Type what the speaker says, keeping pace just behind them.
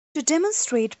To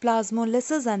demonstrate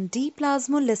plasmolysis and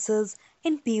deplasmolysis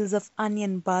in peels of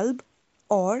onion bulb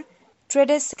or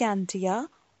Tradescantia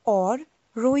or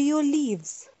Rhoeo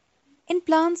leaves. In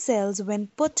plant cells, when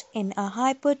put in a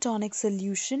hypertonic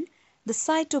solution, the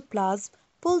cytoplasm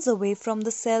pulls away from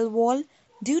the cell wall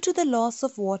due to the loss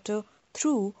of water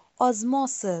through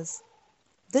osmosis.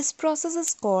 This process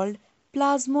is called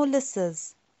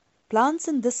plasmolysis. Plants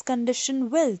in this condition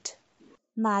wilt.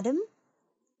 Madam,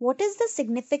 what is the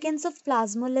significance of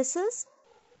plasmolysis?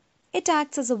 It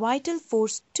acts as a vital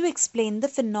force to explain the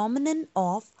phenomenon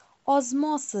of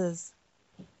osmosis.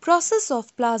 Process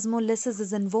of plasmolysis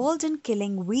is involved in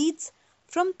killing weeds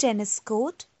from tennis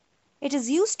court. It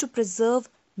is used to preserve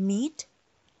meat,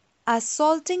 as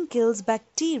salting kills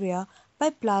bacteria by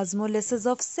plasmolysis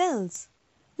of cells.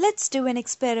 Let's do an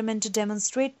experiment to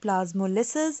demonstrate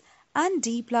plasmolysis and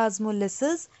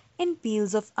deplasmolysis in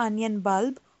peels of onion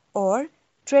bulb or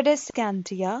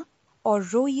Tradescantia or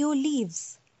Rhoeo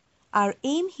leaves. Our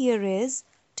aim here is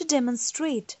to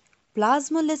demonstrate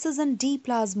plasmolysis and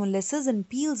deplasmolysis in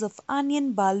peels of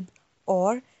onion bulb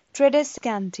or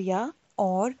Tradescantia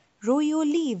or Rhoeo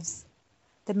leaves.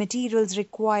 The materials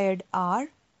required are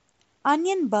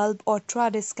onion bulb or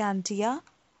Tradescantia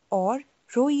or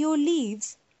Rhoeo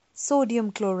leaves,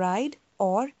 sodium chloride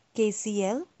or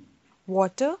KCl,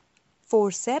 water,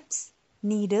 forceps,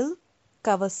 needle,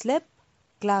 cover slip,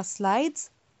 glass slides,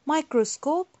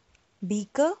 microscope,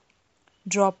 beaker,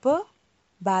 dropper,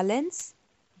 balance,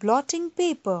 blotting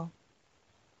paper.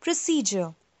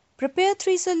 Procedure. Prepare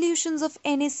 3 solutions of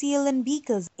NaCl in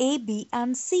beakers A, B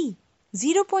and C.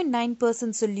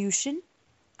 0.9% solution.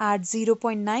 Add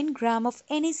 0.9 gram of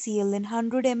NaCl in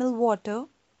 100 ml water.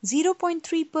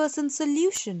 0.3%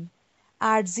 solution.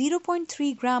 Add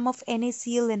 0.3 gram of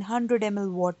NaCl in 100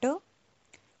 ml water.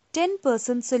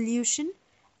 10% solution.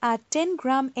 Add 10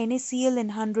 gram NaCl in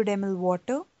 100 ml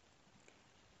water.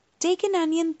 Take an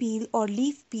onion peel or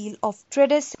leaf peel of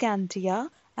Tradescantia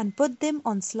and put them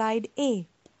on slide A,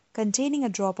 containing a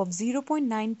drop of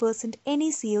 0.9%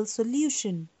 NaCl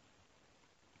solution.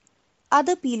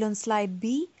 Other peel on slide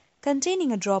B,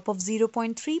 containing a drop of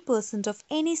 0.3% of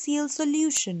NaCl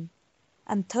solution.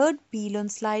 And third peel on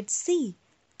slide C,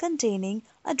 containing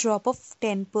a drop of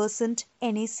 10%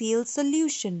 NaCl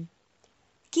solution.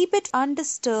 Keep it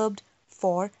undisturbed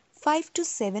for 5 to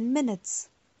 7 minutes.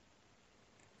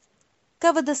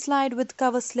 Cover the slide with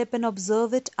cover slip and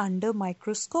observe it under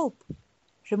microscope.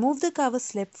 Remove the cover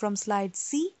slip from slide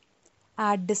C,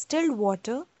 add distilled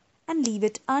water and leave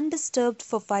it undisturbed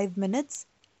for 5 minutes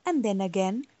and then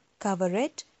again cover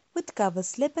it with cover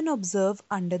slip and observe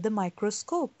under the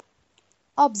microscope.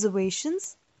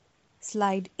 Observations.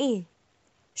 Slide A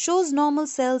shows normal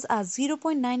cells as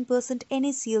 0.9%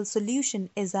 NaCl solution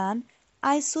is an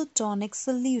isotonic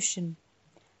solution.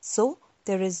 So,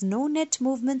 there is no net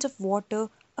movement of water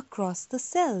across the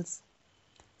cells.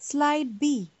 Slide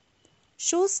B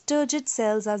shows turgid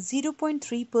cells as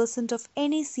 0.3% of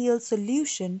NaCl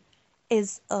solution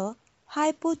is a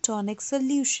hypotonic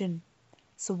solution.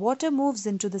 So, water moves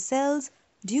into the cells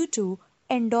due to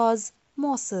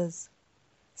endosmosis.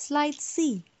 Slide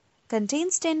C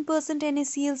contains 10%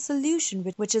 NaCl solution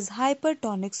which is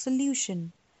hypertonic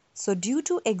solution. So due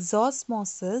to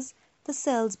exosmosis, the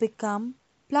cells become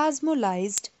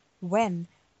plasmolysed when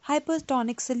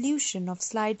hypertonic solution of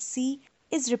slide C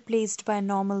is replaced by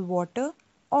normal water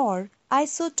or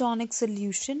isotonic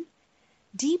solution.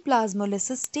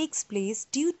 Deplasmolysis takes place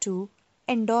due to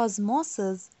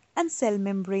endosmosis and cell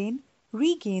membrane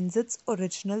regains its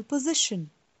original position.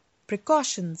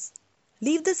 Precautions.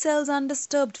 Leave the cells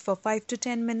undisturbed for 5 to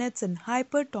 10 minutes in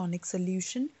hypertonic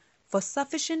solution for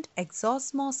sufficient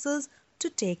exosmosis to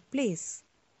take place.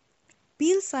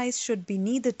 Peel size should be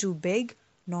neither too big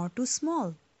nor too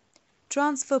small.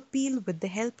 Transfer peel with the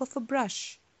help of a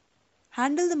brush.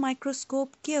 Handle the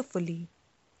microscope carefully.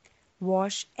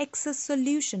 Wash excess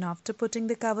solution after putting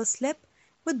the cover slip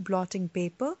with blotting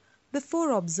paper before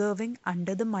observing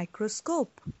under the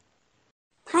microscope.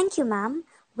 Thank you, ma'am.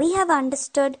 We have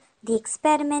understood the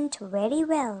experiment very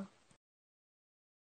well.